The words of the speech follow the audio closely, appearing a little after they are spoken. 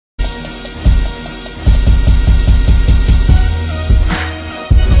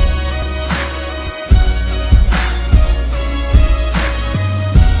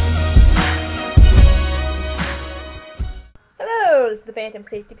Phantom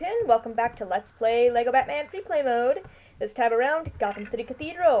Safety Pin. Welcome back to Let's Play Lego Batman Freeplay mode. This time around, Gotham City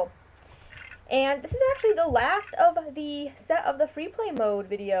Cathedral. And this is actually the last of the set of the Freeplay mode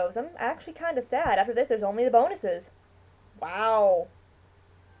videos. I'm actually kind of sad. After this, there's only the bonuses. Wow.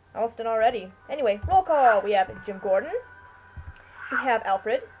 Almost done already. Anyway, roll call. We have Jim Gordon. We have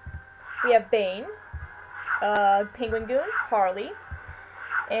Alfred. We have Bane. Penguin Goon, Harley,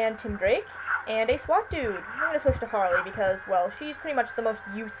 and Tim Drake. And a SWAT dude. I'm going to switch to Harley because, well, she's pretty much the most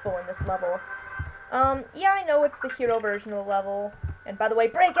useful in this level. Yeah, I know it's the hero version of the level. And by the way,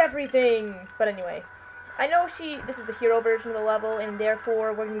 break everything! But anyway, I know this is the hero version of the level, and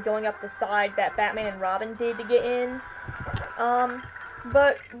therefore we're going to be going up the side that Batman and Robin did to get in.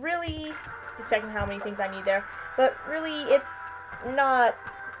 But really, just checking how many things I need there. But really, it's not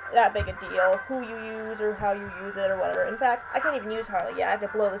that big a deal who you use or how you use it or whatever. In fact, I can't even use Harley yet. I have to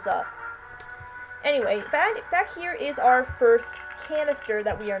blow this up. Anyway, back here is our first canister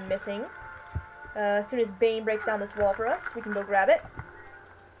that we are missing. As soon as Bane breaks down this wall for us, we can go grab it.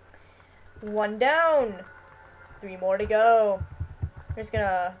 1 down. 3 more to go. We're just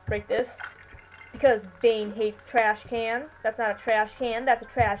gonna break this. Because Bane hates trash cans. That's not a trash can, that's a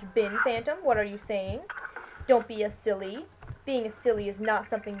trash bin, Phantom. What are you saying? Don't be a silly. Being a silly is not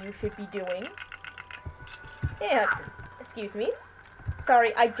something you should be doing. And, excuse me.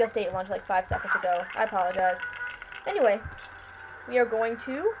 Sorry, I just ate lunch like 5 seconds ago. I apologize. Anyway, we are going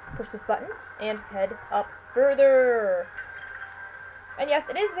to push this button and head up further. And yes,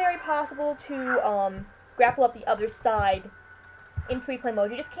 it is very possible to grapple up the other side in Freeplay mode.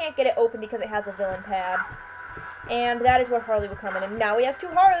 You just can't get it open because it has a villain pad. And that is where Harley will come in. And now we have 2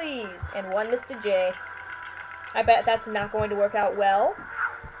 Harleys and 1 Mr. J. I bet that's not going to work out well.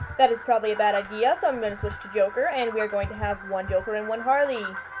 That is probably a bad idea, so I'm going to switch to Joker, and we are going to have 1 Joker and 1 Harley,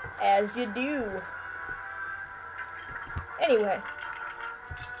 as you do. Anyway,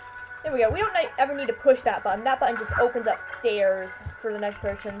 there we go. We don't ever need to push that button. That button just opens up stairs for the next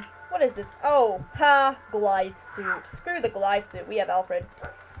person. What is this? Oh, ha, glide suit. Screw the glide suit. We have Alfred.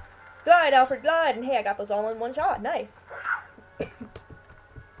 Glide, Alfred, glide. And hey, I got those all in one shot. Nice.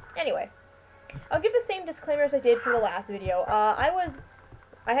 Anyway, I'll give the same disclaimer as I did for the last video.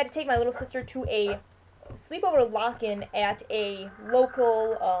 I had to take my little sister to a sleepover lock-in at a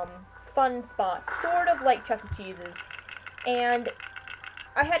local fun spot, sort of like Chuck E. Cheese's. And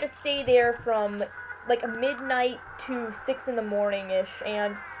I had to stay there from like midnight to 6 in the morning-ish,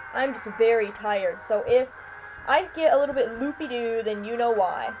 and I'm just very tired. So if I get a little bit loopy-doo, then you know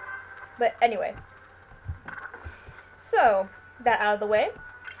why. But anyway. So, that out of the way.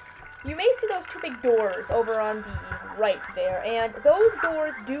 You may see those 2 big doors over on the right there, and those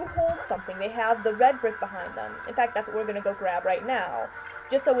doors do hold something. They have the red brick behind them. In fact, that's what we're going to go grab right now,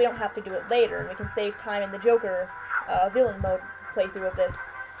 just so we don't have to do it later, and we can save time in the Joker villain mode playthrough of this.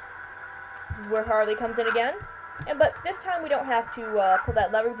 This is where Harley comes in again, but this time we don't have to pull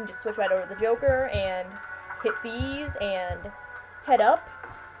that lever. We can just switch right over to the Joker and hit these and head up.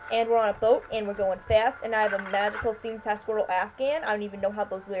 And we're on a boat, and we're going fast, and I have a magical themed fast squirrel Afghan. I don't even know how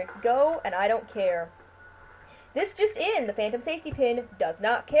those lyrics go, and I don't care. This just in, the Phantom Safety Pin does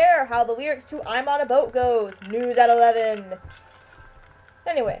not care how the lyrics to I'm on a Boat goes. News at 11.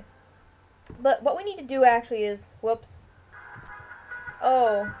 Anyway, but what we need to do actually is, whoops.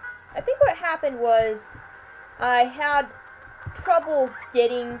 Oh, I think what happened was I had trouble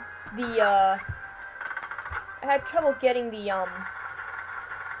getting the,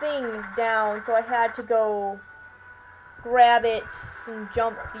 thing down, so I had to go grab it and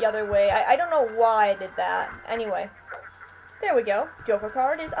jump the other way. I don't know why I did that. Anyway, there we go. Joker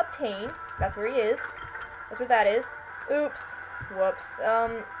card is obtained. That's where he is. That's where that is. Oops. Whoops.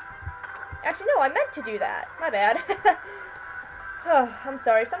 Actually, no, I meant to do that. My bad. I'm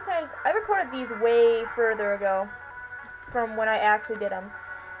sorry. Sometimes I recorded these way further ago from when I actually did them.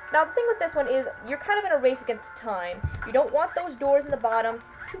 Now, the thing with this one is you're kind of in a race against time. You don't want those doors in the bottom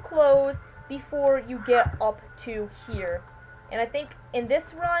to close before you get up to here. And I think in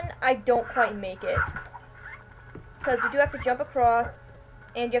this run, I don't quite make it. Because you do have to jump across,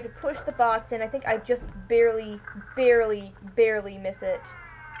 and you have to push the box in. I think I just barely miss it.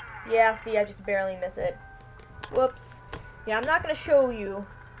 Yeah, see, I just barely miss it. Whoops. Yeah, I'm not going to show you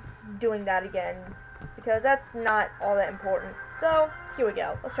doing that again, because that's not all that important. So, here we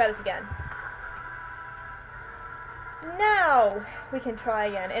go. Let's try this again. Now, we can try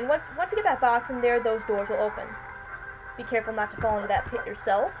again. And once you get that box in there, those doors will open. Be careful not to fall into that pit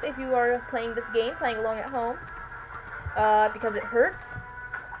yourself if you are playing this game, playing along at home. Because it hurts.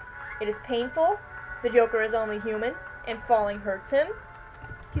 It is painful. The Joker is only human, and falling hurts him.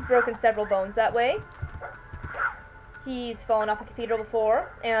 He's broken several bones that way. He's fallen off a cathedral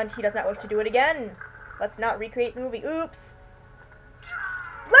before, and he does not wish to do it again. Let's not recreate the movie. Oops.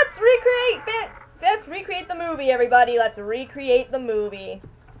 Let's recreate the movie, everybody. Let's recreate the movie.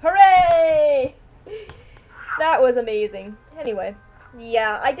 Hooray! That was amazing. Anyway,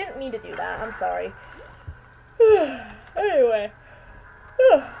 yeah, I didn't mean to do that. I'm sorry. Anyway.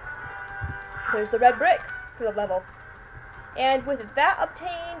 There's the red brick for the level. And with that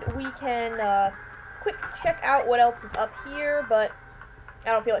obtained, we can quick check out what else is up here, but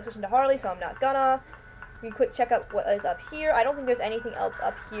I don't feel like switching to Harley, so I'm not gonna. We can quick check out what is up here. I don't think there's anything else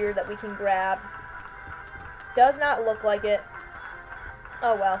up here that we can grab. Does not look like it.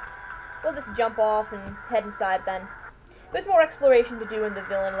 Oh well. We'll just jump off and head inside then. There's more exploration to do in the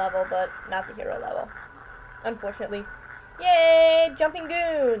villain level, but not the hero level. Unfortunately. Yay! Jumping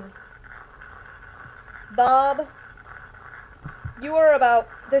goons! Bob. You are about...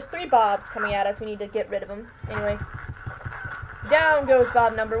 There's 3 Bobs coming at us. We need to get rid of them. Anyway. Down goes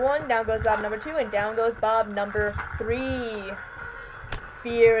Bob number 1, down goes Bob number 2, and down goes Bob number 3.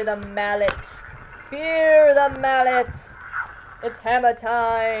 Fear the mallet. Fear the mallet. It's hammer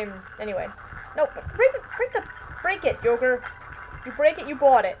time. Anyway. No, break it, Joker. You break it, you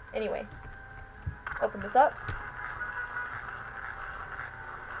bought it. Anyway. Open this up.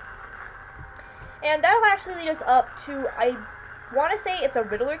 And that'll actually lead us up to, I want to say it's a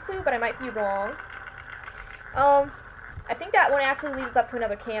Riddler clue, but I might be wrong. I think that one actually leads us up to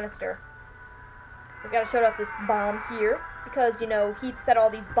another canister. Just gotta shut off this bomb here, because, you know, he set all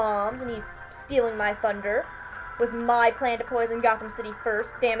these bombs, and he's stealing my thunder. It was my plan to poison Gotham City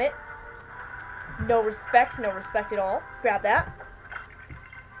first, damn it. No respect at all. Grab that.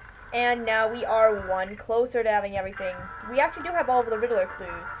 And now we are one closer to having everything. We actually do have all of the Riddler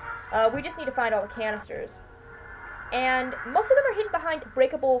clues. We just need to find all the canisters. And most of them are hidden behind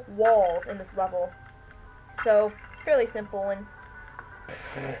breakable walls in this level. So, it's fairly simple, and...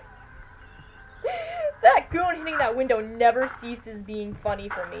 that goon hitting that window never ceases being funny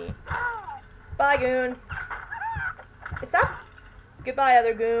for me. Bye, goon. Stop. Goodbye,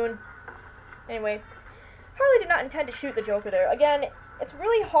 other goon. Anyway, Harley did not intend to shoot the Joker there. Again, it's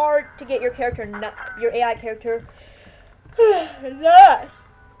really hard to get your character, your AI character, not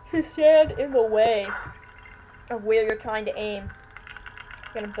to stand in the way of where you're trying to aim.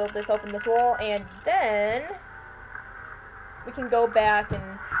 I'm gonna build this, open this wall, and then we can go back and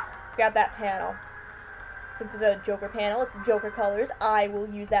grab that panel. Since it's a Joker panel, it's Joker colors, I will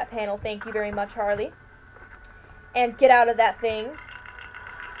use that panel. Thank you very much, Harley. And get out of that thing.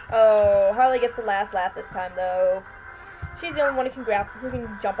 Oh, Harley gets the last laugh this time, though. She's the only one who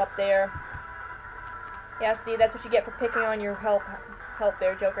can jump up there. Yeah, see, that's what you get for picking on your help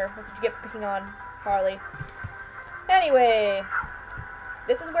there, Joker. That's what you get for picking on Harley. Anyway,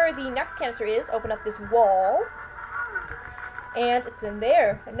 this is where the next canister is. Open up this wall. And it's in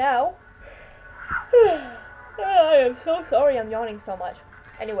there. And now... I am so sorry I'm yawning so much.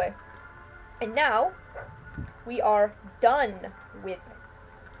 Anyway. And now, we are done with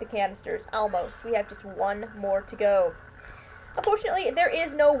the canisters. Almost. We have just one more to go. Unfortunately, there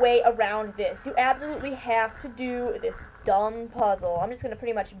is no way around this. You absolutely have to do this dumb puzzle. I'm just going to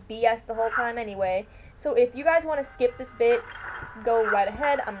pretty much BS the whole time anyway. So if you guys want to skip this bit, go right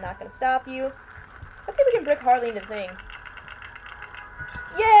ahead. I'm not going to stop you. Let's see if we can brick Harley into the thing.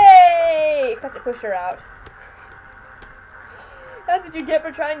 Yay! Except it pushed her out. That's what you get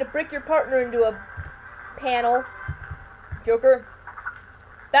for trying to brick your partner into a panel, Joker.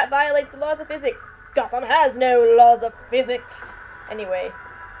 That violates the laws of physics. Gotham has no laws of physics. Anyway.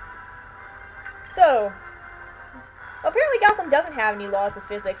 So, apparently Gotham doesn't have any laws of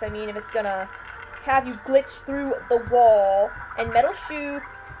physics. I mean, if it's gonna have you glitch through the wall, and metal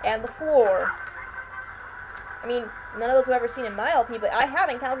chutes, and the floor. I mean, none of those I've ever seen in my LP, but I have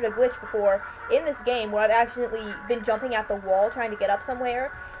encountered a glitch before in this game where I've actually been jumping at the wall trying to get up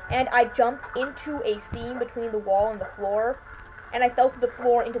somewhere, and I jumped into a seam between the wall and the floor, and I fell through the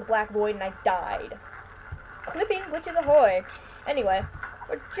floor into the black void and I died. Clipping glitches ahoy! Anyway,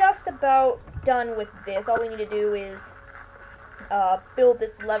 we're just about done with this. All we need to do is build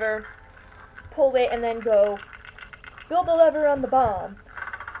this lever, pull it, and then go build the lever on the bomb.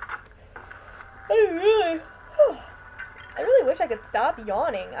 I really wish I could stop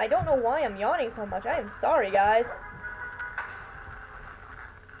yawning. I don't know why I'm yawning so much. I am sorry, guys.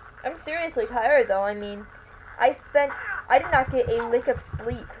 I'm seriously tired, though. I mean, I did not get a lick of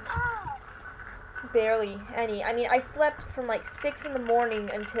sleep. Barely any. I mean, I slept from like 6 in the morning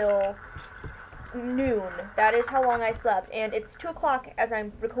until noon. That is how long I slept. And it's 2 o'clock as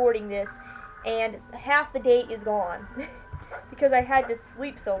I'm recording this, and half the day is gone. Because I had to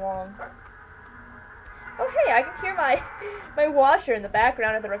sleep so long. Oh hey, I can hear my washer in the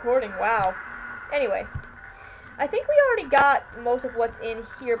background of the recording. Wow. Anyway, I think we already got most of what's in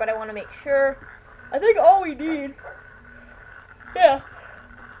here, but I want to make sure. I think all we need. Yeah,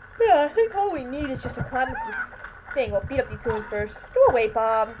 I think all we need is just to climb up this thing. We'll beat up these goons first. Go away,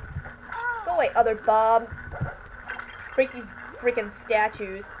 Bob. Go away, other Bob. Break these freaking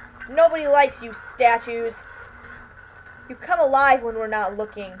statues. Nobody likes you, statues. You come alive when we're not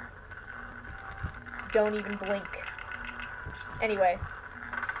looking. Don't even blink. Anyway.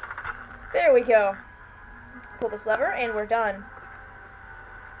 There we go. Pull this lever, and we're done.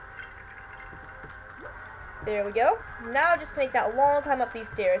 There we go. Now just to make that long time up these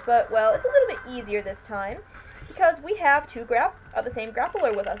stairs. But, well, it's a little bit easier this time, because we have two of the same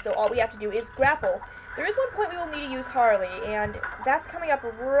grappler with us, so all we have to do is grapple. There is one point we will need to use Harley, and that's coming up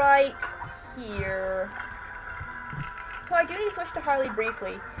right here. So I do need to switch to Harley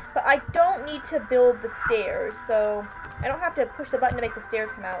briefly, but I don't need to build the stairs, so I don't have to push the button to make the stairs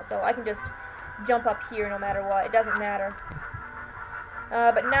come out, so I can just jump up here no matter what. It doesn't matter.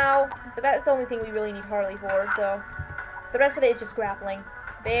 But that's the only thing we really need Harley for, so the rest of it is just grappling.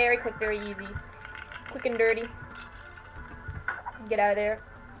 Very quick, very easy. Quick and dirty. Get out of there.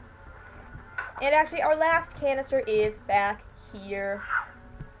 And actually, our last canister is back here.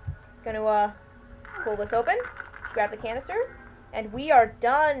 Gonna, pull this open, grab the canister, and we are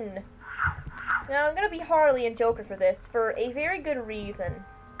done. Now, I'm gonna be Harley and Joker for this, for a very good reason.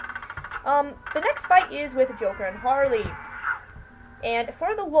 The next fight is with Joker and Harley. And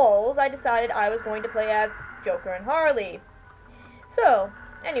for the lulz, I decided I was going to play as Joker and Harley. So,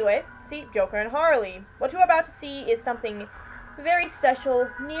 anyway, see, Joker and Harley. What you're about to see is something very special,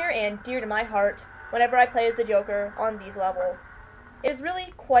 near and dear to my heart, whenever I play as the Joker on these levels. It is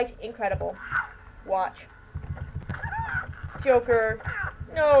really quite incredible. Watch. Joker.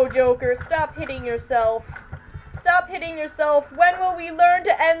 No, Joker, stop hitting yourself. Stop hitting yourself. When will we learn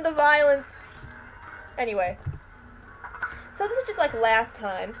to end the violence? Anyway. So this is just like last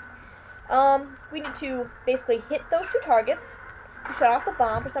time. We need to basically hit those two targets to shut off the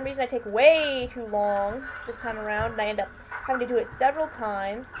bomb. For some reason I take way too long this time around, and I end up having to do it several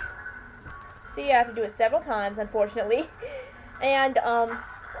times. See, I have to do it several times, unfortunately. And,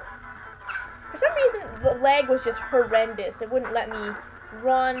 for some reason, the lag was just horrendous. It wouldn't let me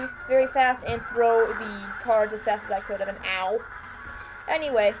run very fast and throw the cards as fast as I could have, and ow.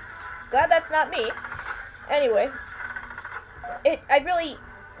 Anyway, glad that's not me. Anyway, I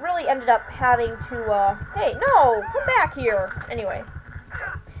really ended up having to, hey, no, come back here. Anyway,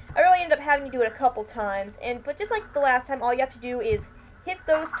 I really ended up having to do it a couple times, but just like the last time, all you have to do is hit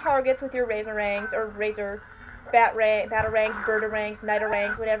those targets with your Razorangs, or Batarangs, Birdarangs,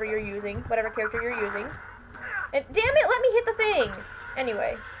 Knightarangs, whatever you're using, whatever character you're using. And damn it, let me hit the thing!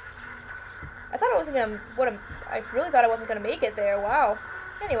 Anyway, I thought I wasn't gonna, I really thought I wasn't gonna make it there, wow.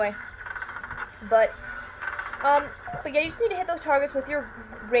 Anyway, but yeah, you just need to hit those targets with your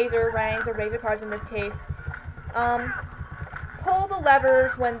Razorangs, or Razor cards in this case. Pull the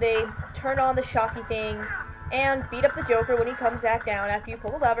levers when they turn on the shocky thing, and beat up the Joker when he comes back down after you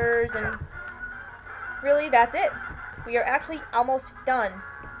pull the levers, and really, that's it. We are actually almost done.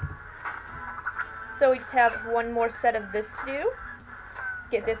 So we just have one more set of this to do.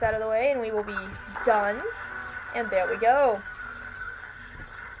 Get this out of the way, and we will be done. And there we go.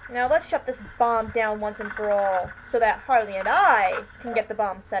 Now let's shut this bomb down once and for all, so that Harley and I can get the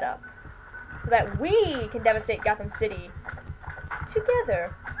bomb set up. So that we can devastate Gotham City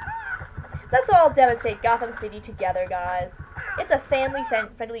together. Let's all devastate Gotham City together, guys. It's a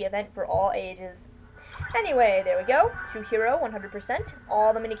family-friendly event for all ages. Anyway, there we go. True Hero, 100%.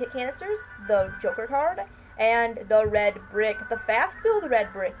 All the mini-kit canisters, the Joker card, and the red brick. The fast build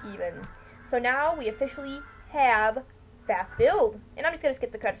red brick, even. So now we officially have fast build. And I'm just going to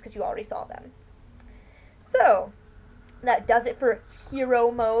skip the credits because you already saw them. So, that does it for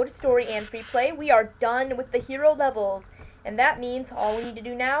Hero Mode, Story, and Free Play. We are done with the hero levels. And that means all we need to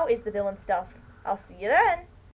do now is the villain stuff. I'll see you then.